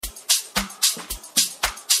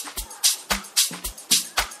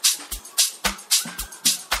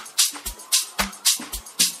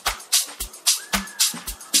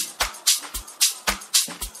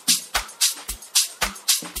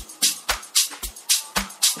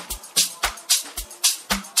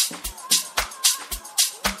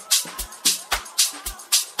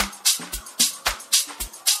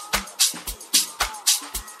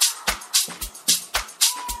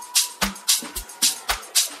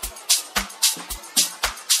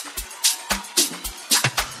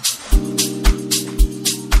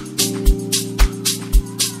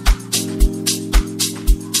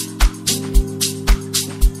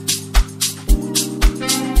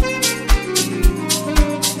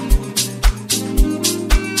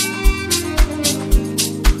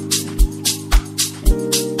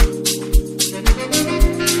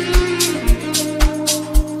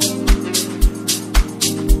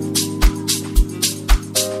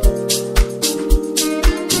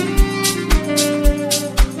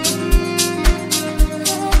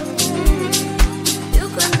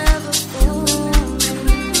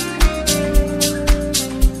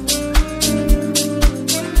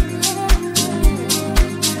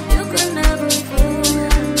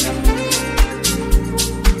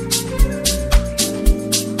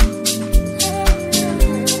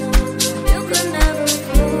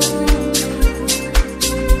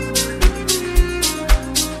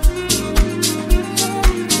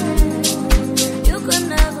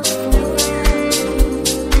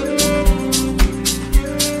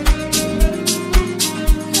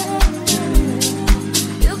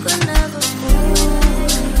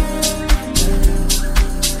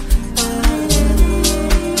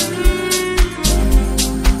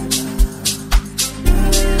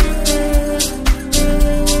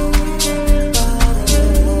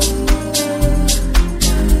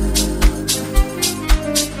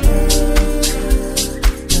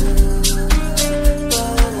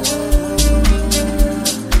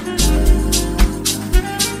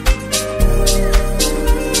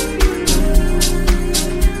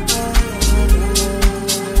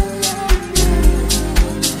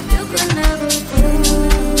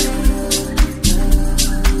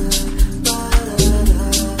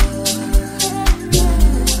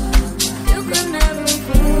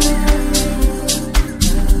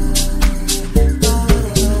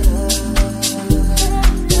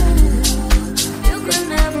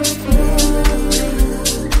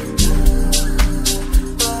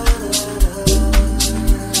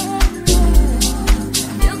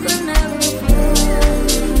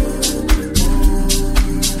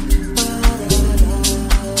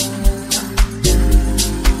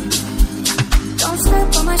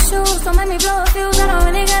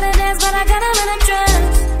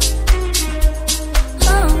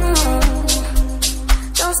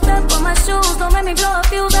my shoes, don't make me blow a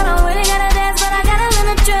fuse. I don't really gotta dance, but I got a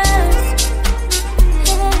little dress.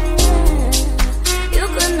 Yeah, you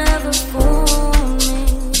could never fool me.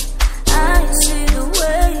 I see the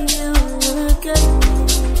way you look at me.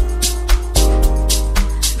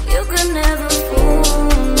 You could never fool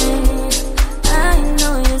me. I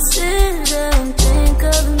know you sit and think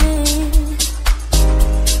of me.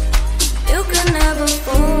 You could never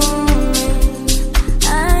fool me.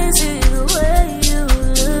 I see the way you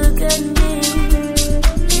look at me.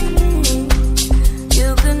 You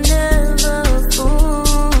could never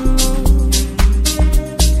fool me.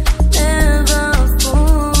 Never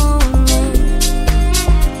fool me.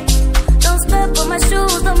 Don't step on my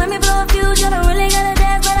shoes, don't make me blow a fuse. You don't really gotta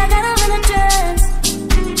dance, but I got them in a dress.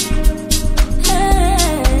 Hey,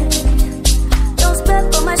 don't step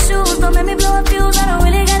on my shoes, don't make me blow a fuse. I don't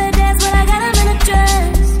really gotta dance, but I got them in a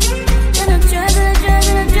dress. In a dress, in a dress,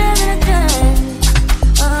 in a dress, in a dress.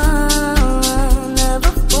 Oh,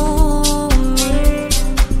 never fool me.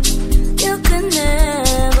 You could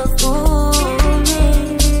never fool me.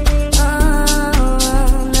 Oh,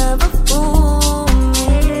 never fool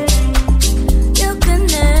me. You could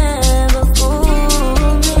never fool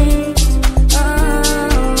me. Oh,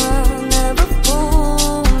 never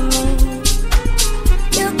fool me.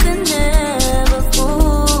 You could never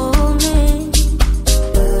fool me.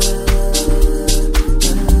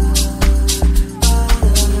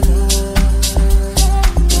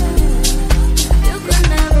 You could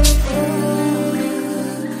never fool me.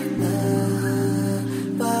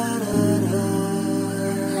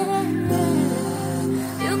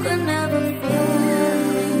 You could never fool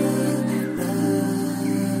me.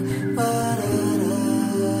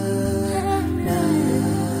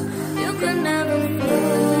 You could never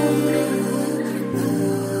fool me.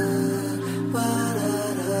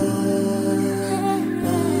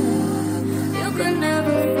 You could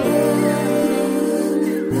never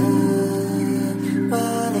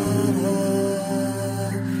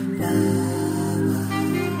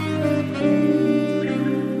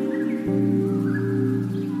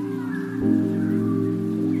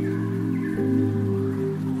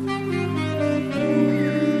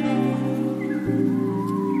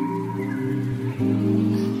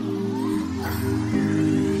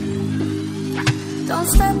Don't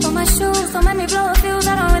step on my shoes, don't make me blow a fuse.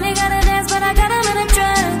 I don't really gotta dance, but I got them in a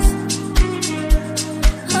dress.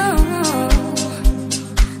 Oh,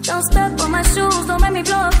 don't step on my shoes, don't make me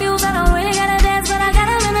blow a fuse. I don't really gotta dance, but I got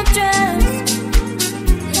them in a dress.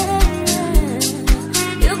 Yeah,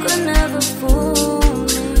 you could never fool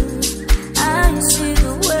me. I see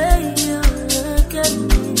the way you look at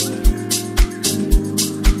me.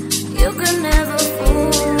 You could never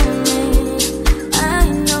fool me. I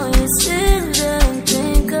know you sit and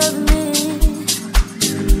think of me.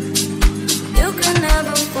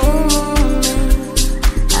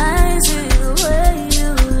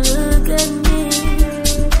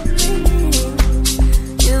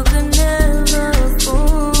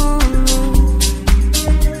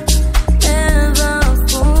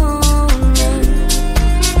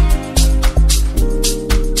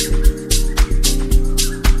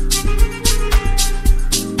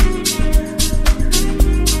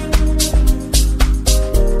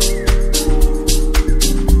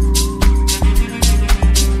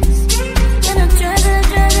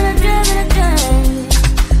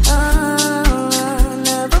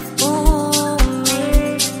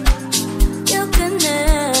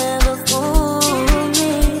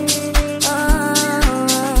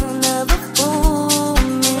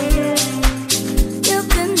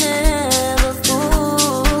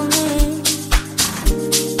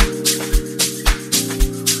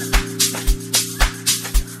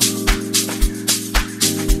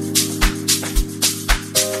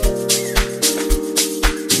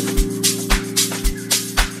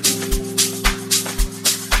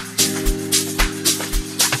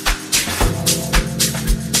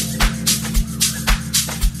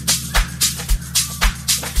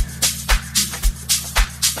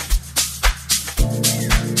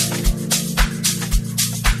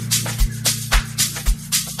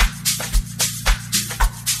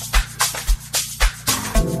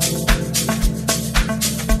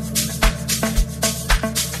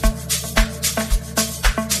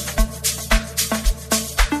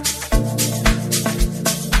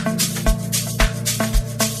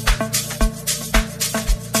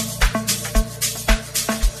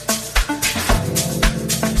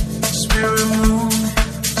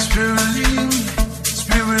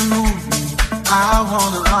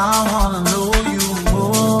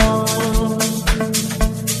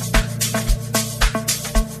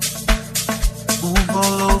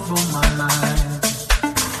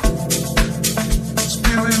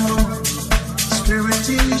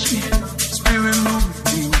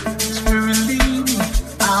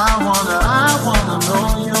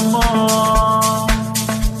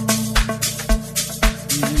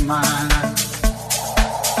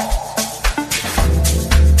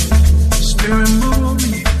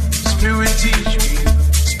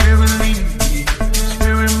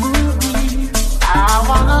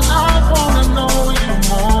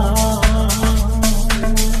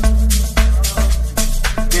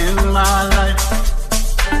 My life.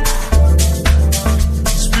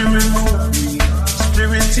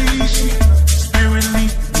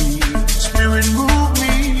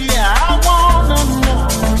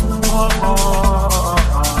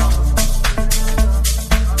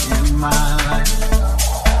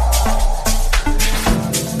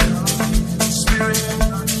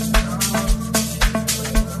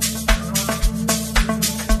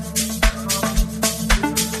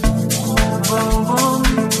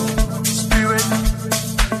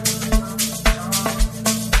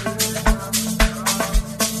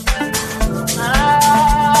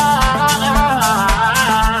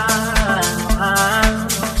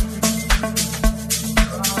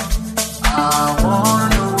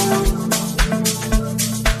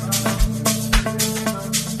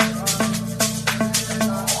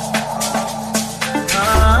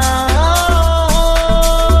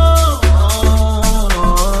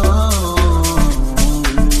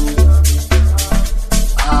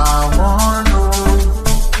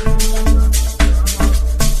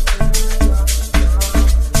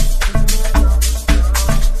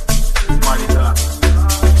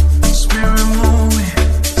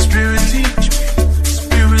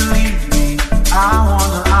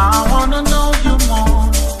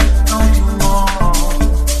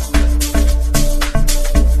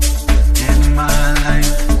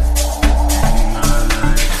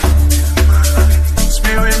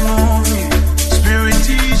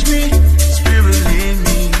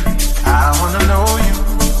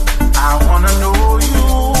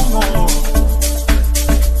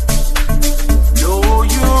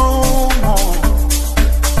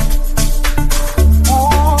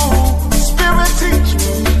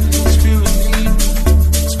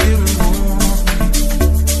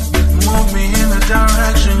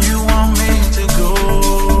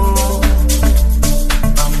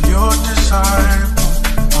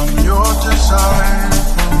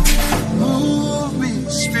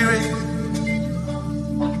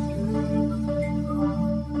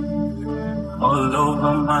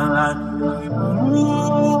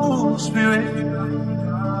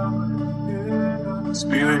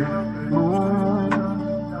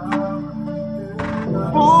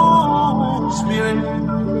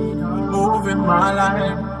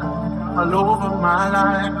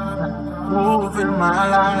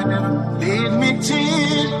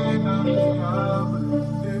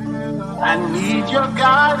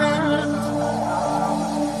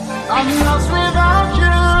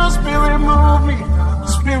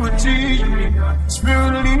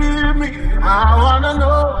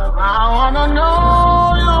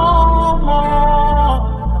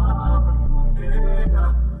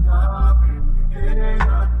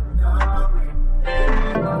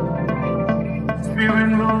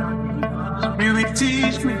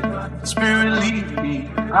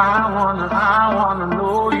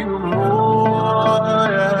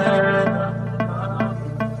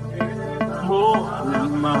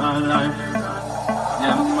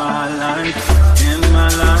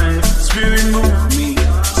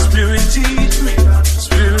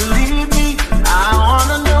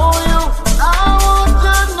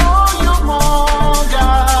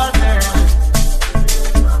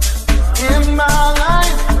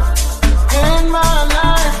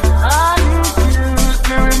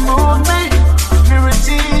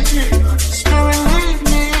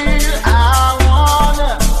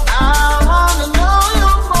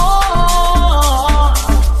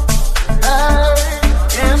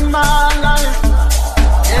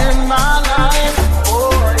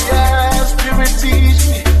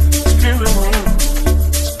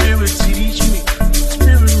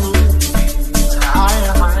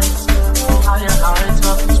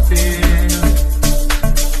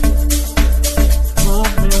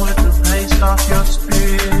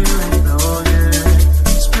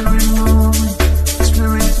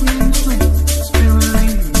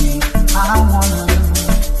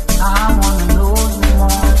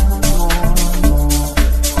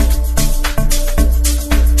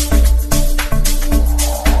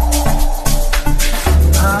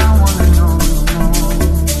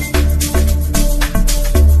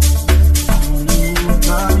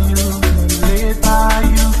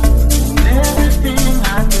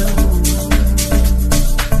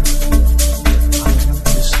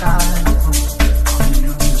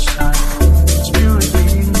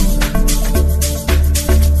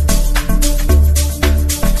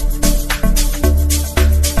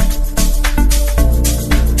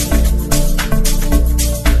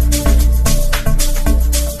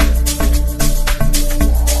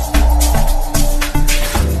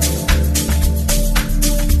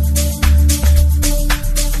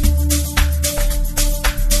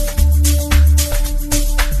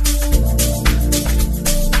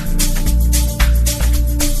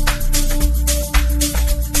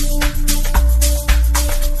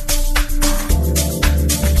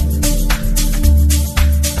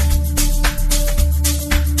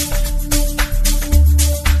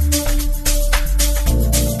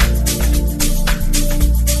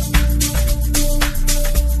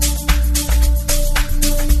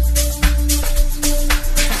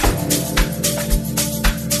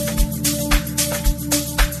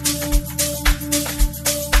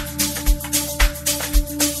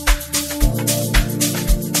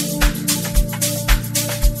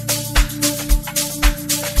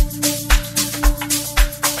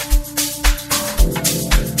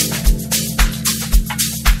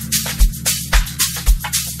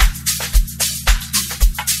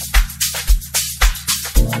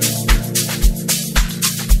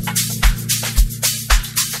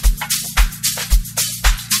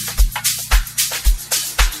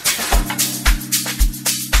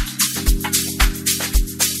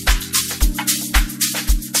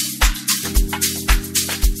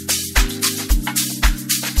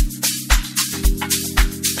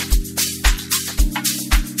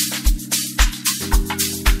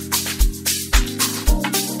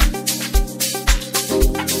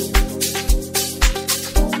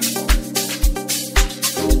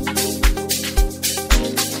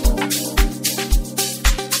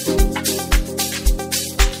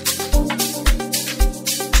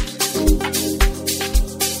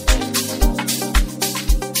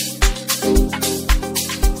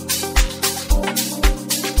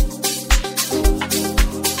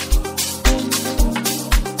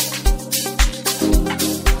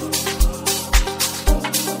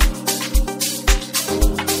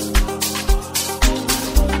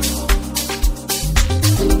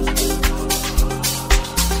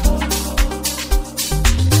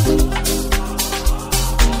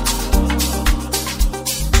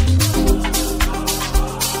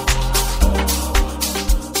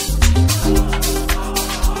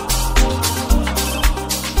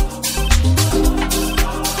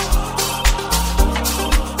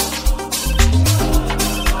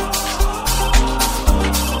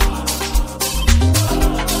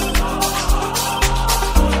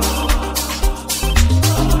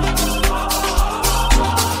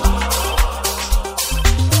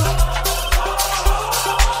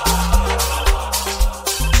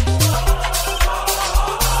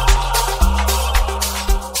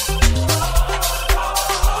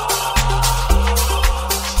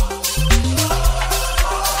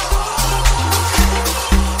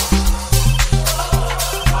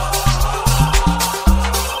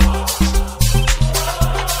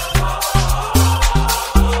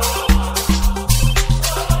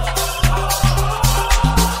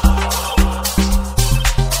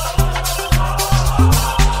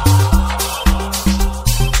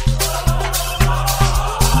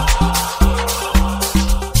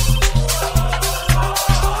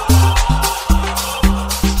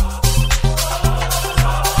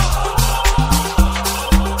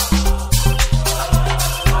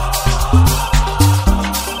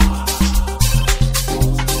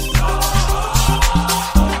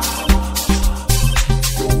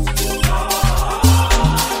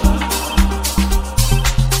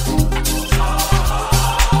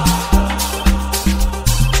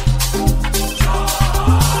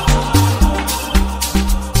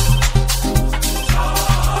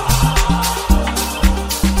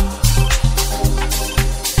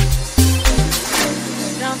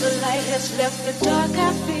 left the dark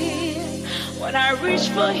I feel when I reach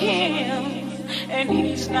for him and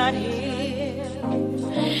he's not here.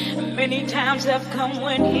 Many times have come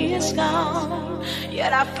when he is gone,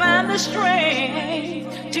 yet I find the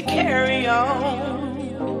strength to carry on.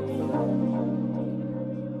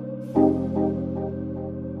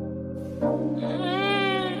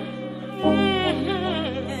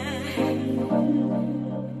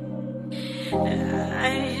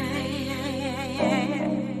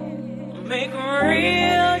 Make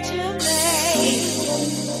real to me.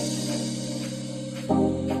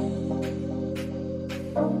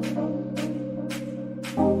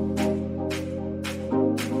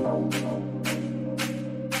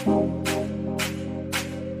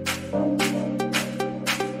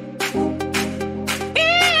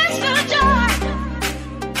 It's the joy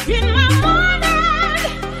in my morning,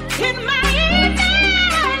 in my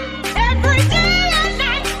evening, every day and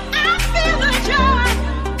night. I feel the joy.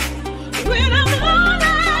 When I'm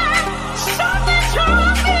lonely, something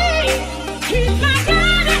told me he's my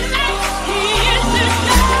guiding light. He is the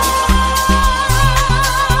God.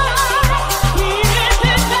 He is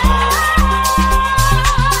the God.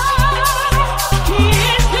 He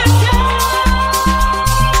is the God.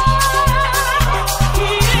 He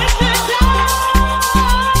is the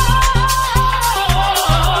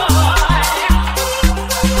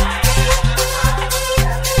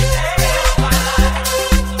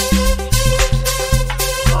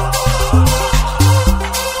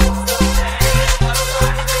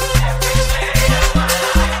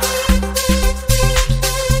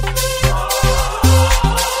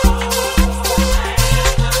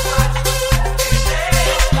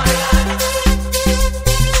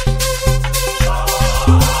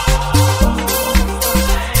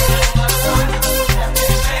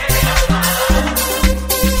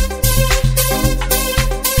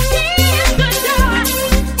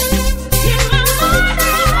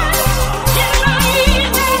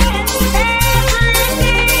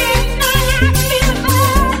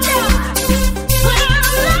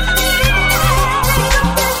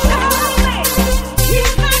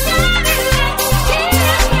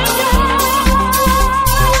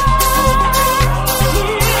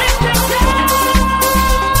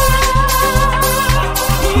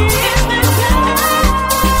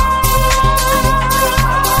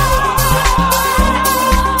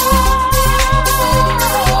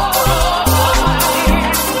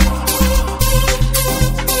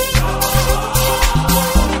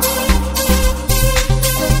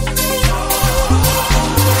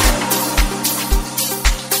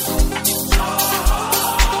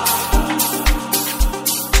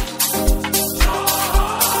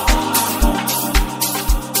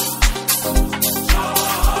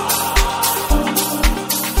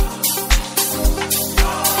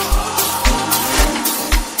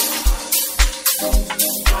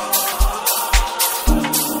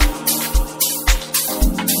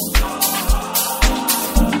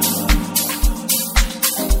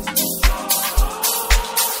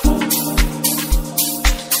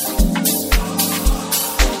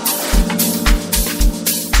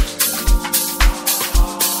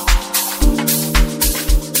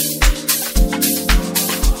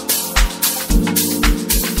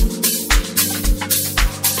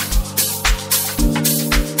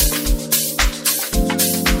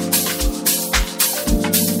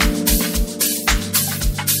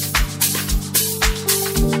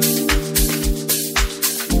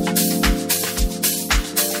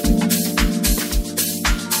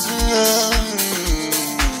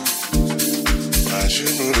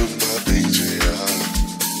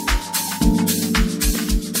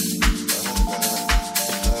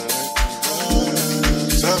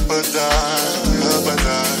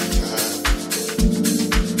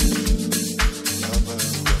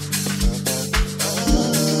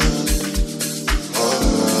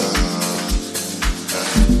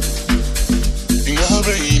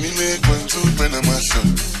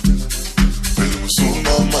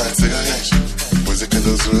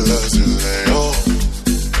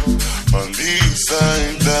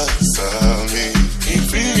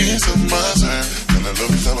Of my time, and I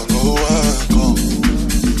love you, time I go, I go.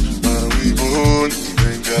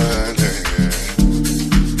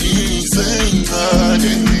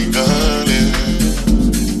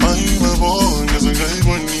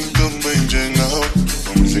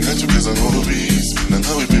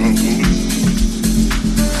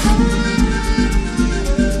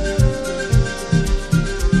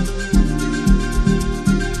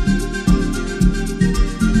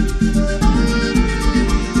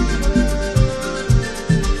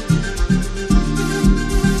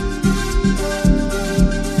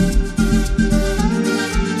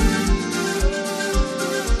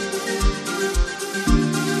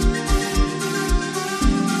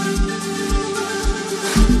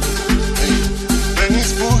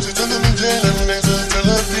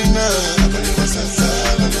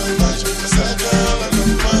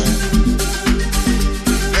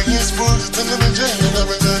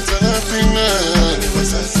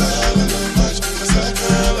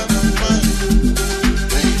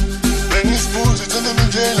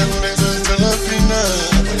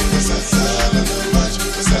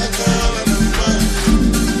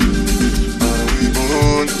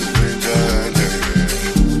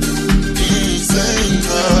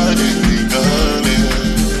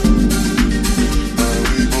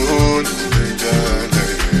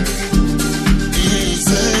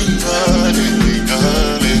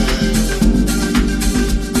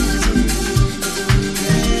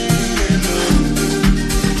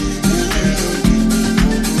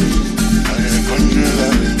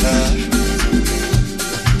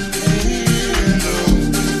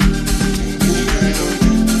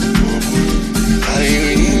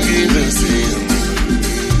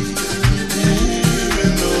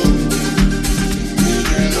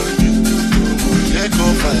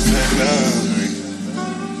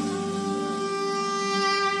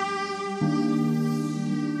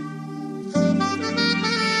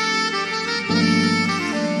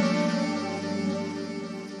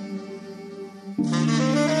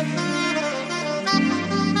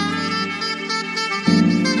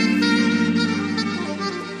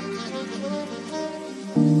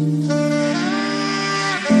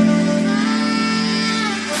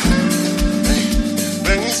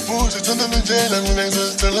 Ngiyisiphuza njena mina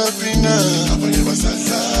ngizozithola phina abanye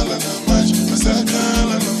basadlala namanje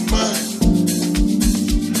basakhala namanje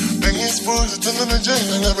Ngiyisiphuza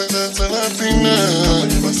njena ngabe ngizozithola phina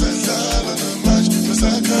abanye basadlala namanje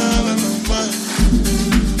basakhala namanje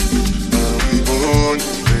Awibona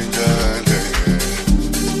ingane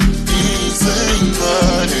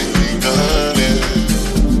Izengane ingane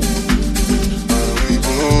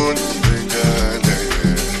Awibona ingane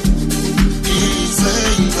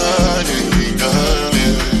Izengane ingane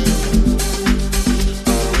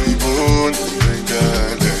Awibona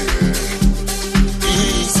ingane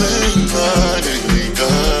Izengane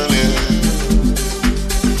ingane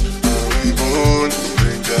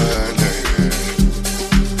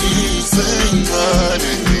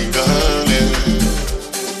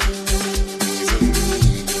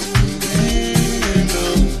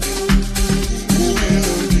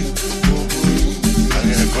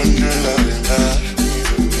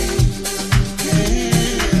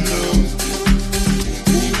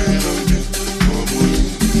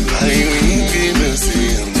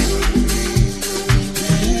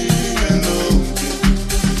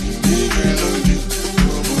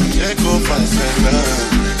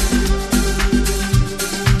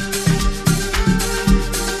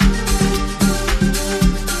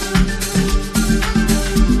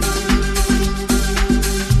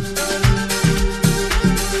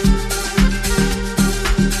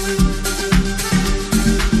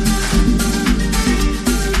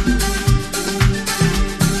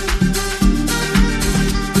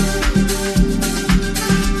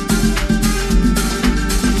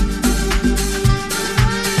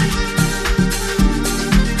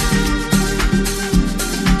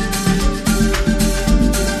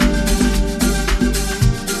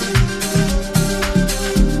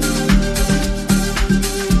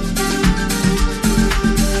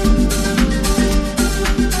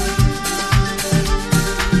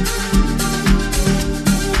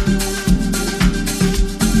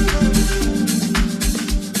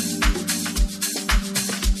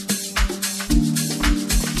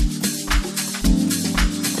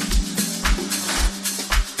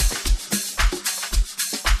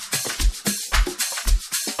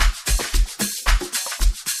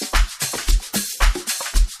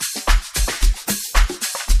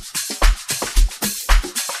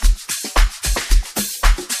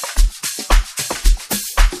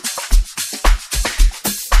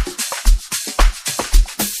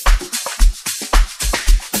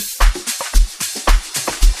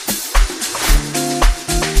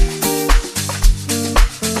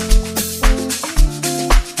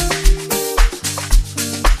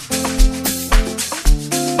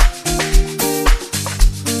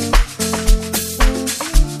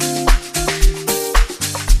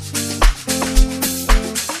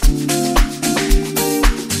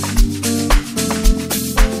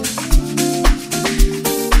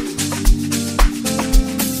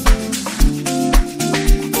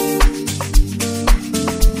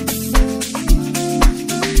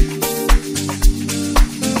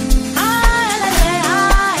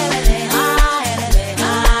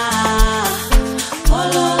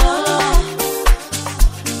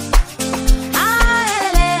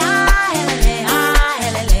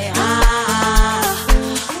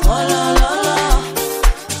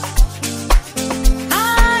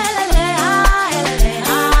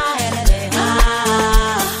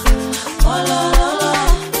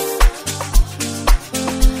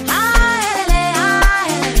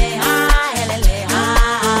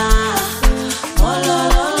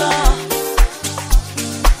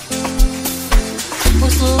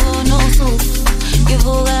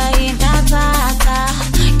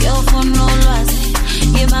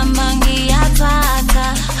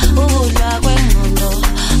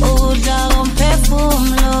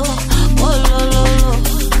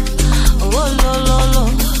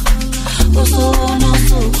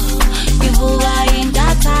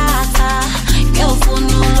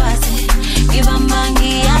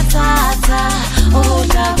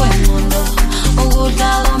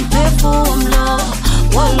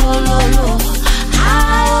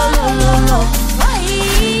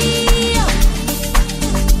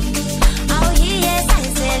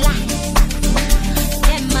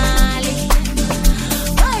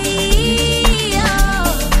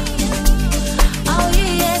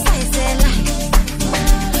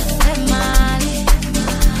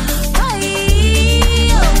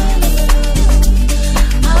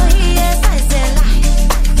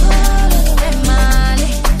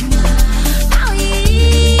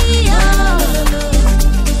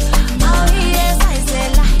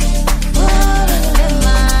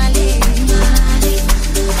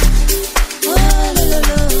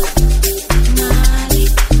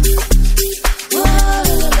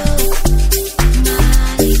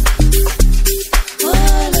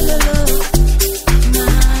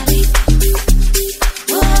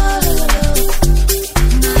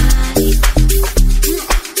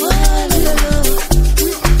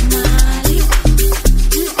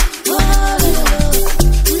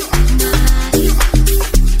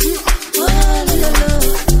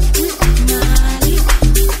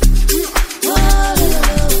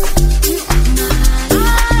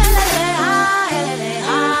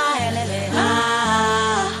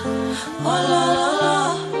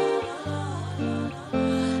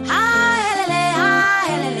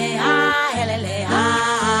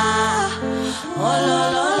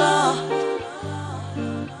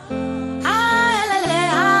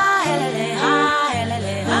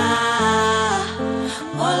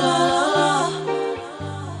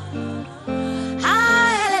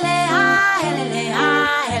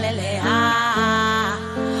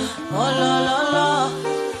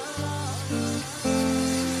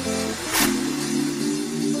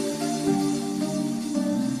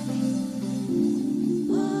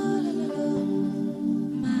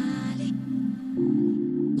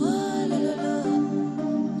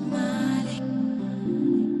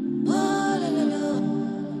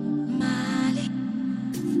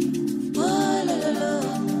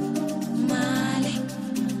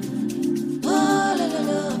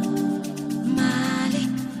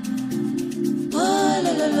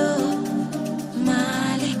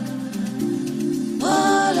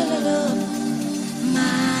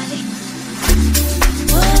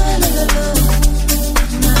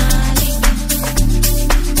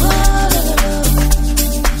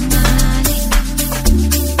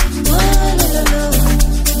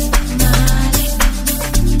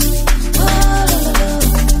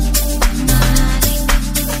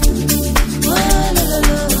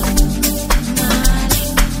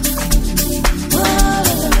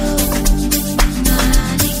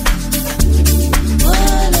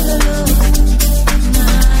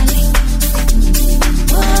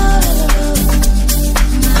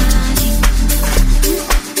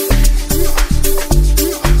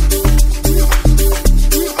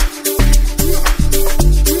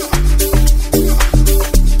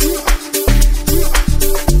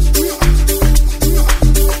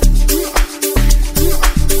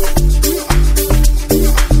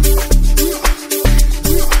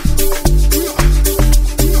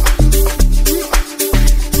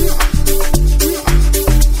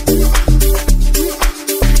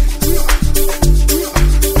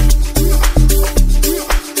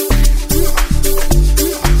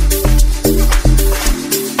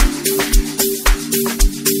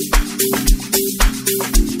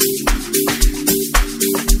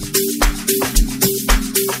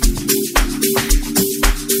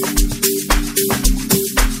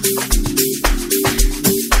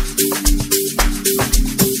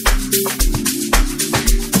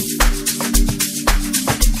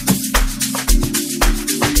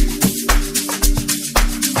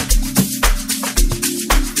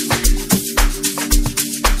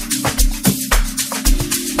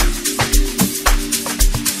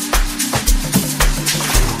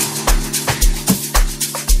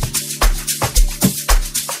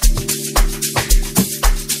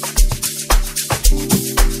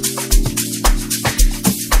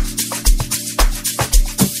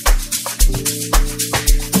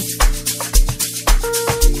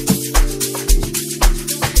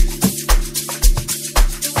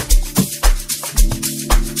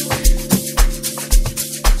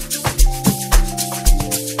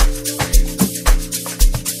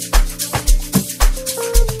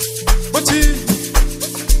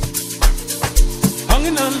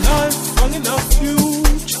life, angina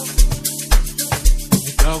future.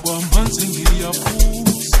 Ngidakwa manzi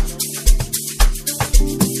ngiyaphuza.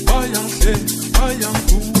 Bayangihle,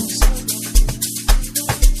 bayangibuza.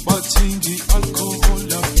 Bathi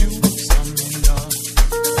ngi-alcohol abuse mina.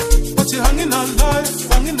 Bathi angina life,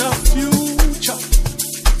 angina future.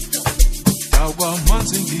 Ngidakwa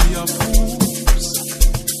manzi ngiyaphuza.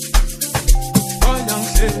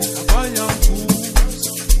 Bayangihle,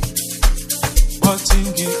 bayangibuza. Bathi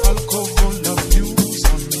ngi-alcohol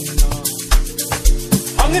abuse mina.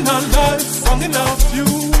 Angina life, angina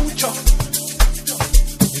future.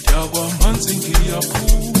 Ngidakwa manzi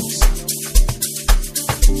ngiyaphuza.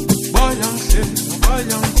 Bayangihle,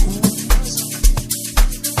 bayangibuza.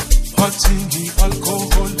 Bathi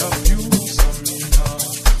ngi-alcohol abuse mina.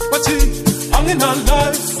 Bathi angina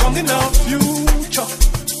life, angina future.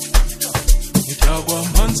 Ngidakwa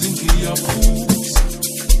manzi ngiyaphuza.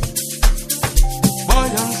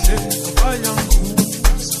 Bayangihle,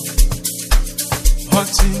 bayangibuza.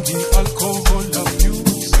 Bathi ngi-alcohol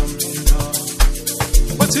abuse mina.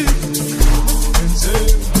 Bathi enzeni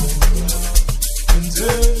mina,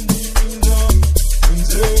 enzeni mina,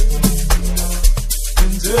 enzeni mina,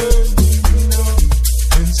 enzeni mina,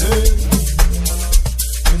 enzeni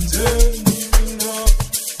mina, enzeni mina,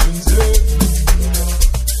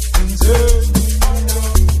 enzeni mina,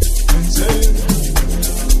 enzeni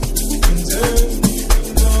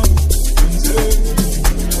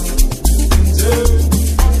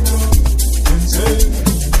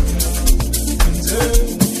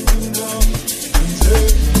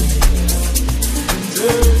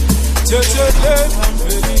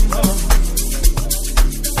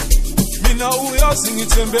mina uyazi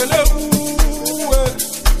ngithembele kuwe,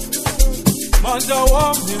 manda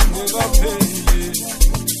wami ngekapheli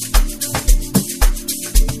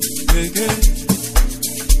beke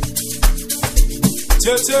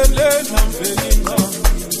thethelela mvelina.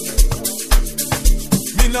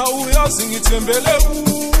 Mina uyazi ngithembele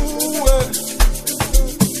kuwe,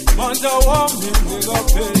 manda wami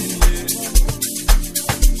ngekapheli.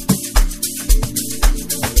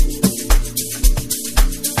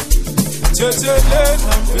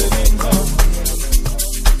 Thethelela mvelina.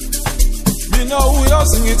 Mina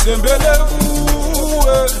uyazi ngithembele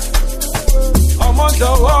kuwe, amandla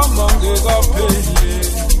wami ngekapheli.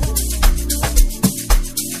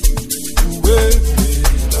 Uwe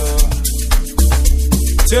phela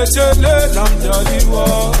thethelela mdali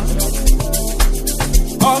wami.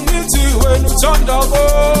 Angithi wena uthanda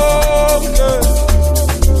konke,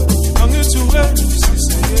 angithi wena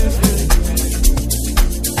usisekele.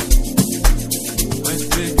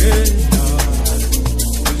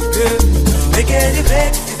 Make it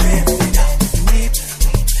back,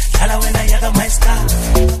 Lala when I yaga my star.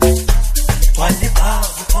 Twali bar,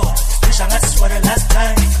 wish I asked for the last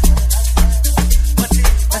time.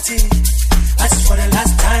 Asked for the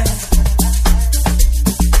last time.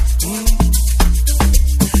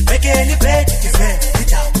 Make it back,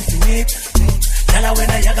 Lala when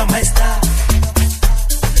I yaga my star.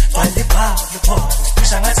 Twali bar,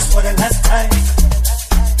 wish I asked for the last time.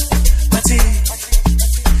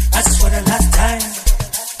 That's for the last time.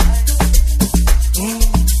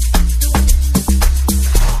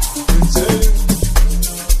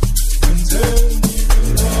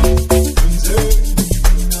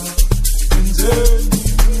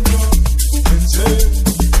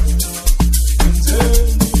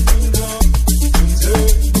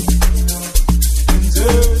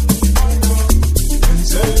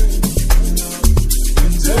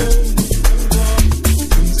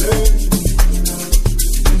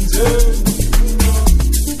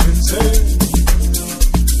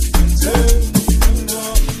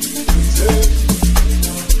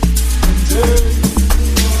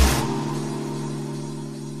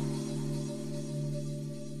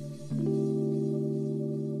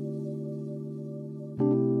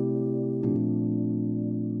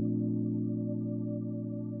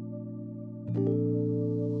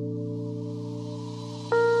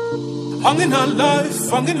 Angina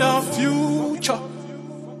life, angina future.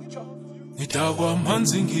 Ngidakwa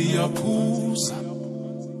manzi ngiyaphuza.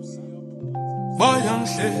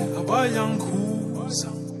 Bayangihle, bayangikhuza.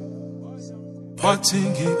 Bathi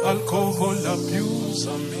ngi-alcohol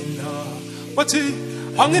abuse mina. Bathi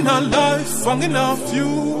angina life, angina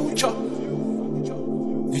future.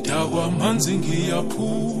 Ngidakwa manzi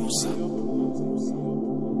ngiyaphuza.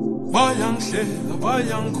 Bayangihle,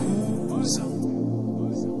 bayangikhuza.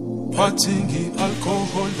 Bathi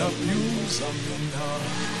ngi-alcohol abuse mina.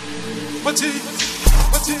 Bathi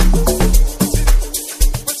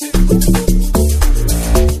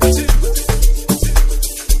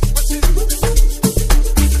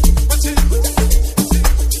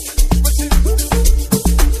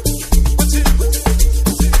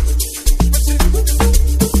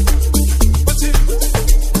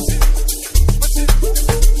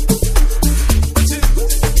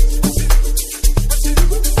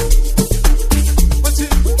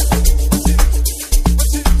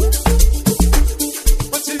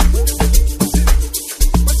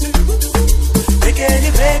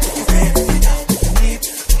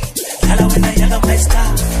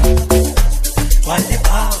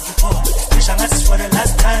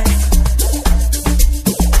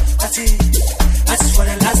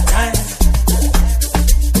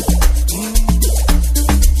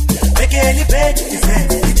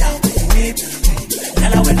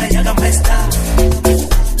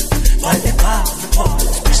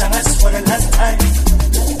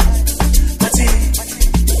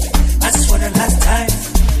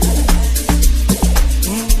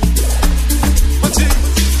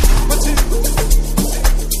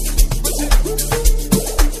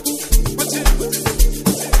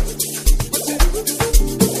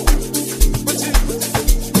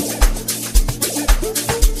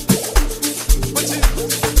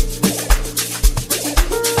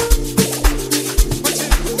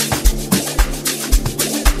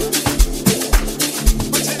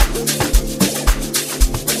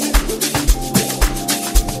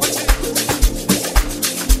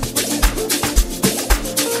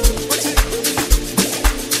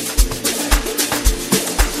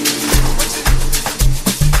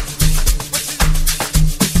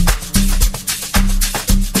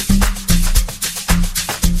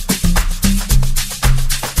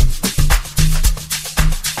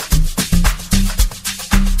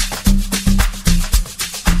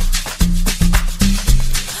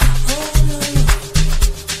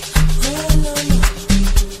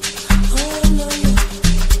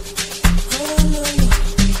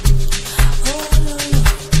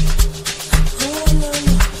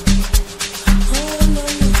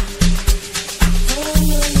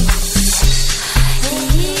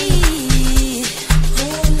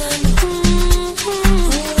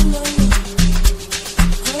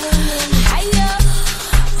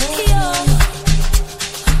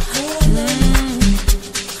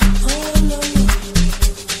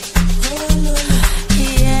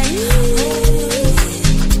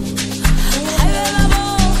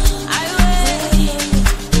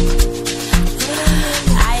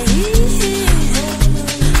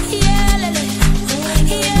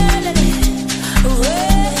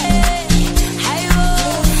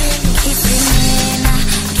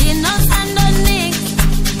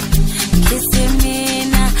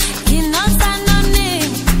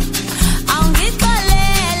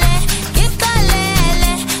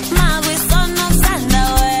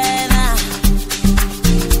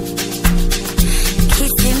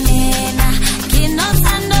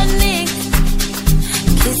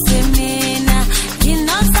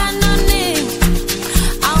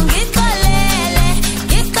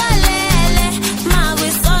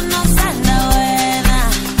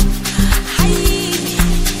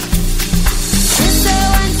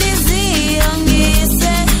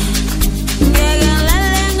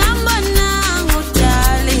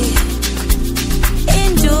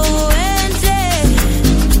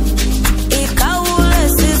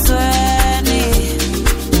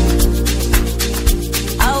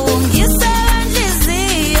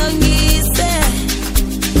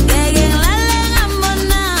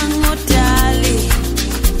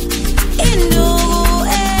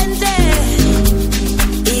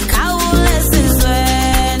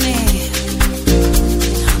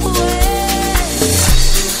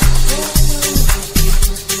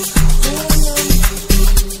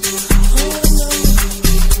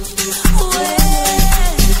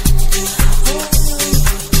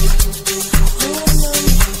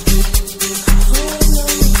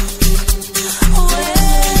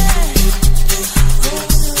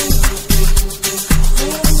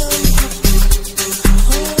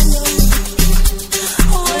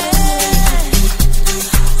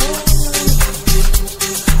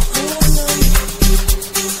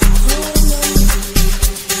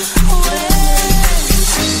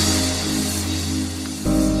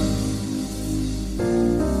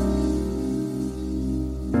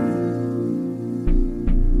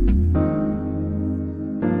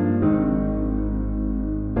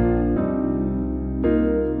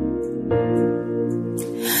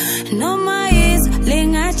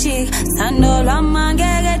uthando lwami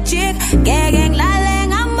ngeke jik ngeke ngilale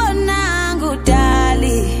ngambonanga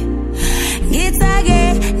udali ngithake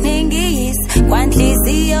ningiyisi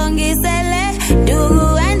kwanhliziyo ngisele duku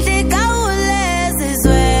enhle kawule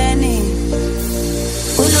sizweni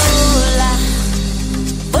ulula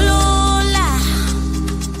ulula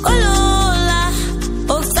ulula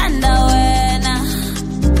ukusanda wena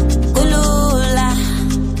ulula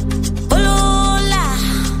ulula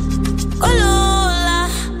ulula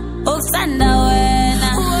ukusanda wena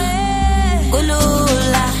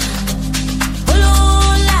ulula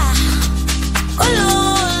ulula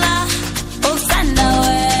ulula ukusanda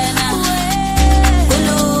wena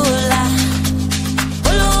ulula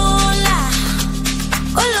ulula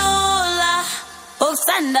ulula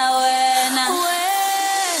ukusanda wena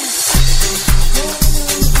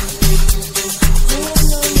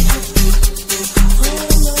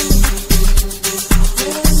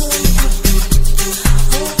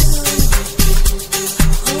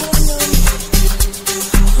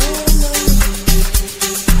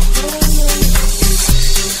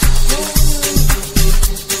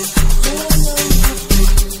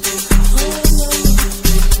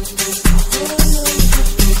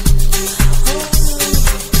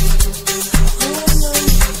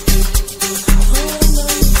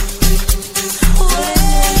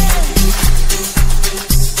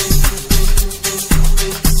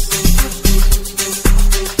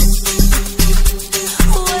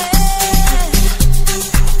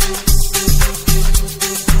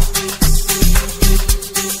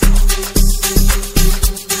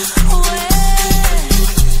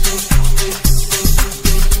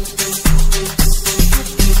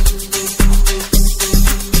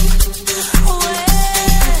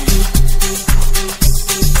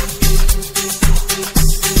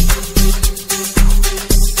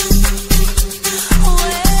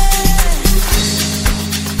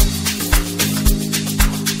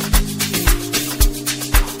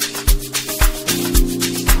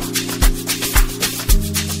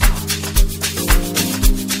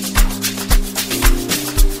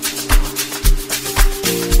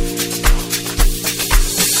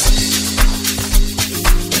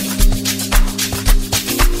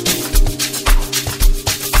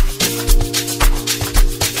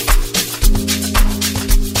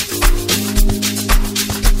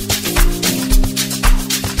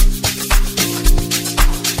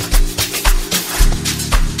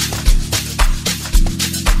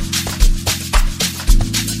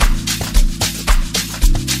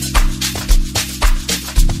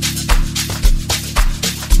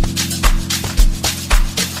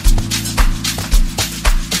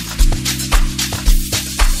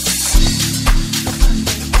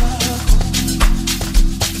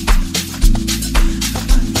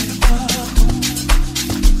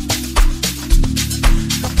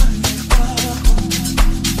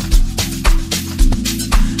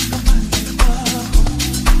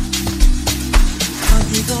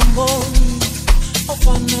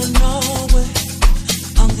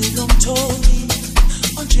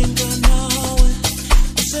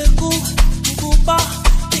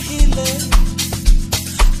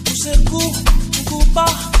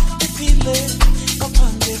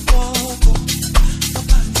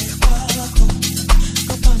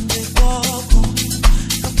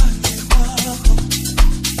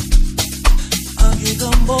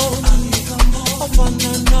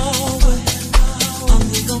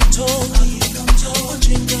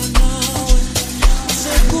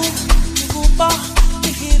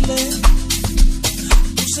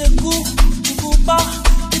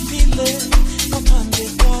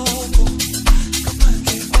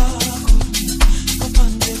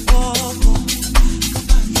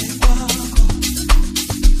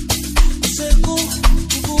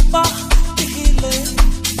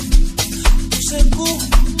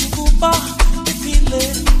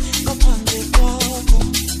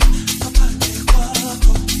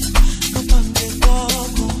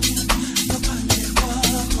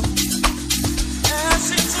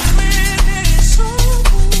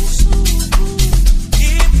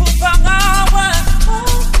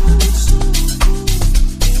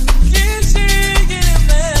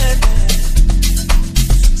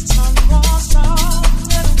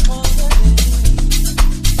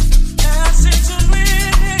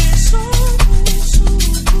So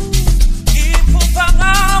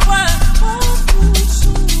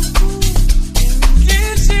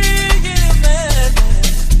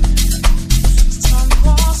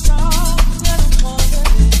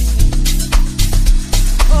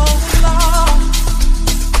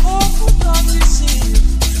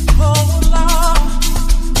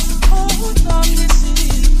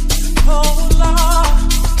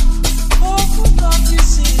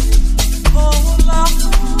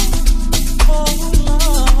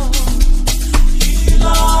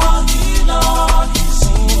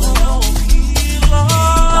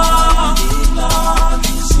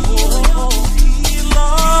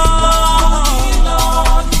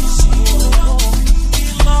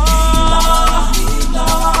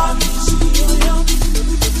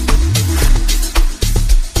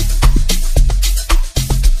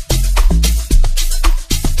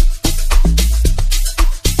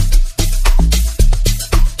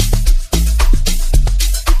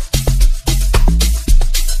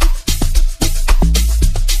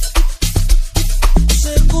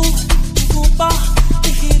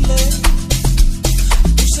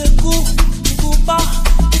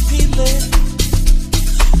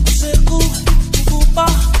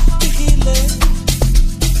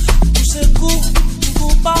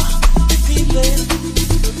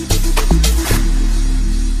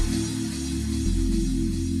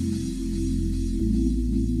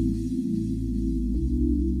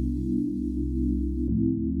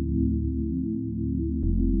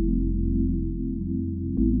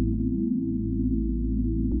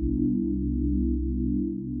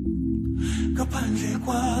ngaphandle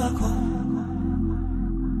kwakho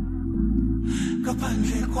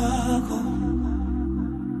ngaphandle kwakho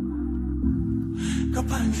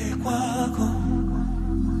ngaphandle kwakho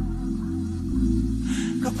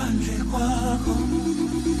ngaphandle kwakho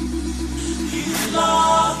hila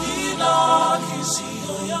hila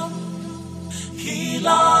hisiyo yam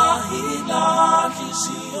hila hila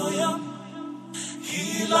hisiyo yam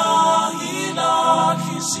hila hila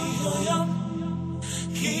hisiyo yam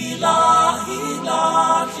hila hila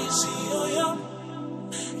hisiyo yam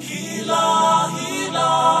hila hila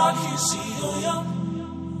hisiyo yam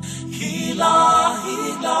hila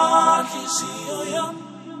hila hisiyo yam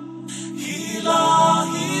hila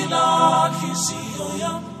hila hisiyo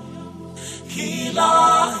yam hila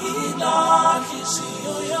hila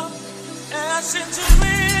hisiyo yam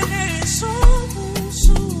esinturini suku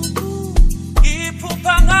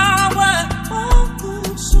iphupha ngawe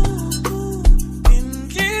suku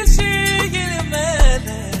inhliziyo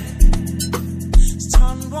imele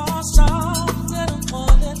sithandwa sami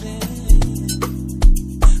ngixolele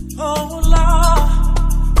oh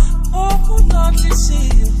Lord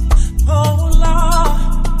listen oh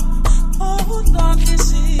Lord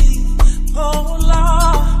listen oh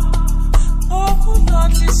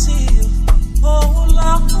Lord listen oh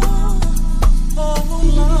Lord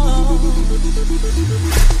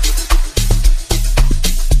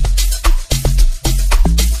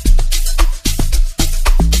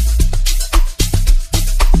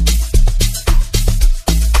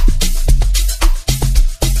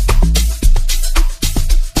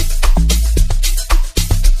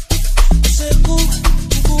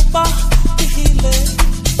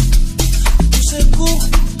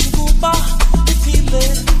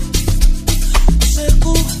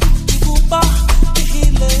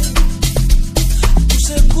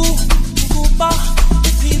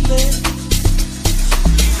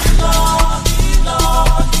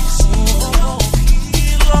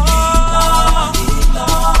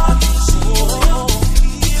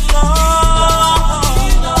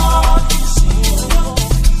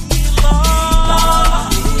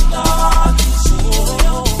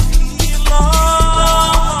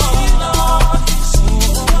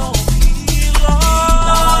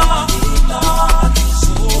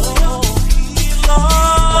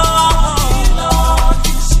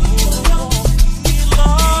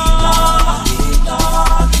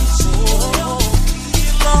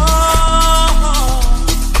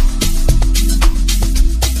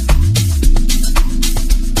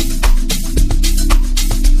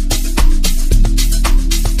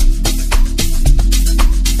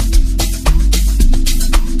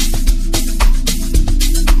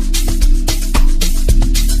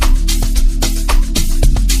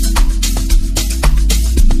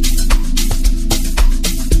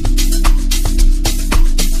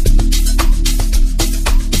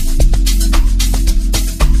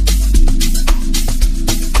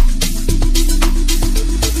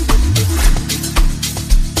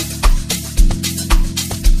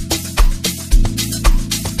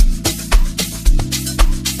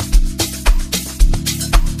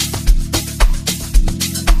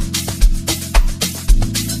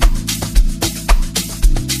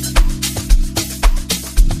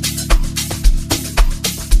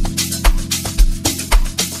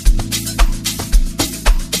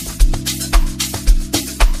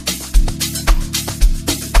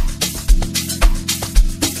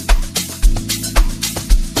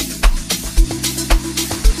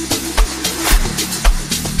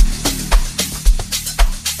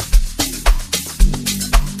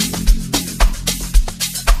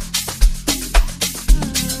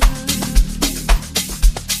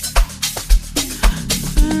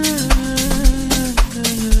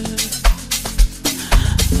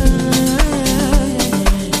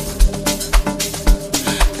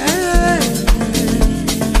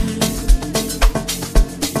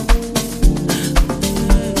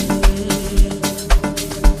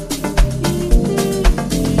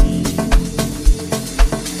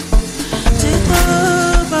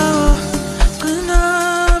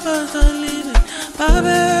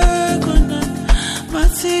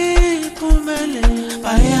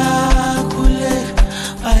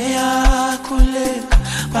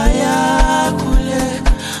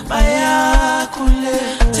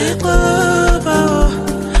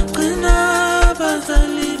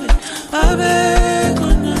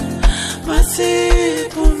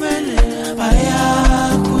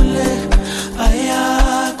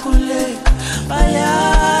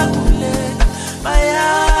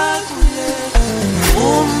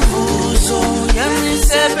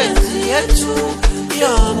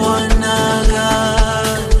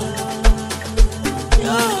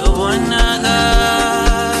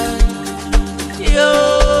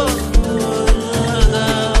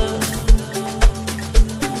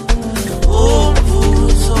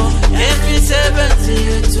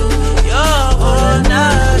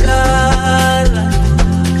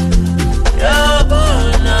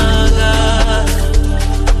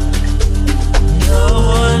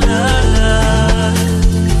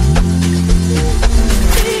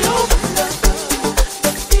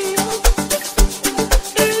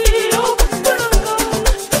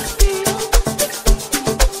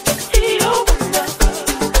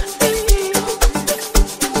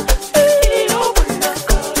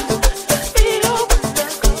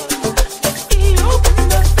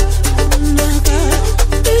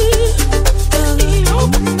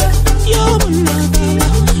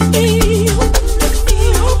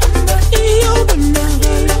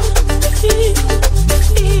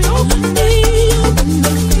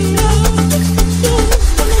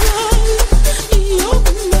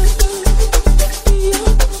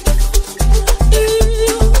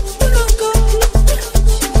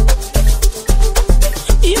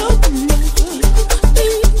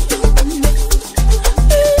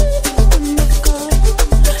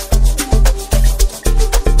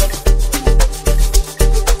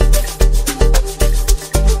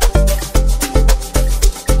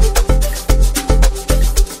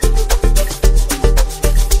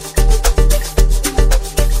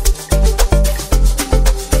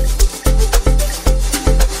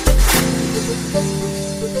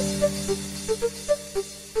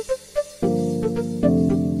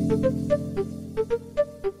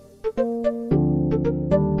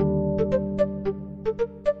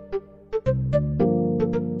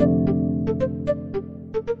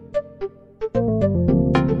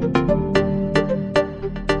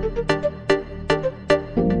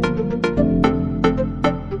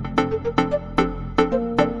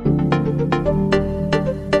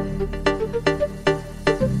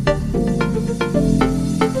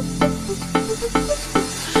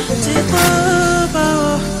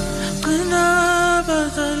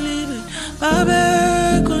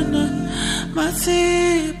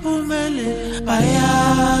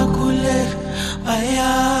bayakule,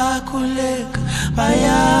 bayakule.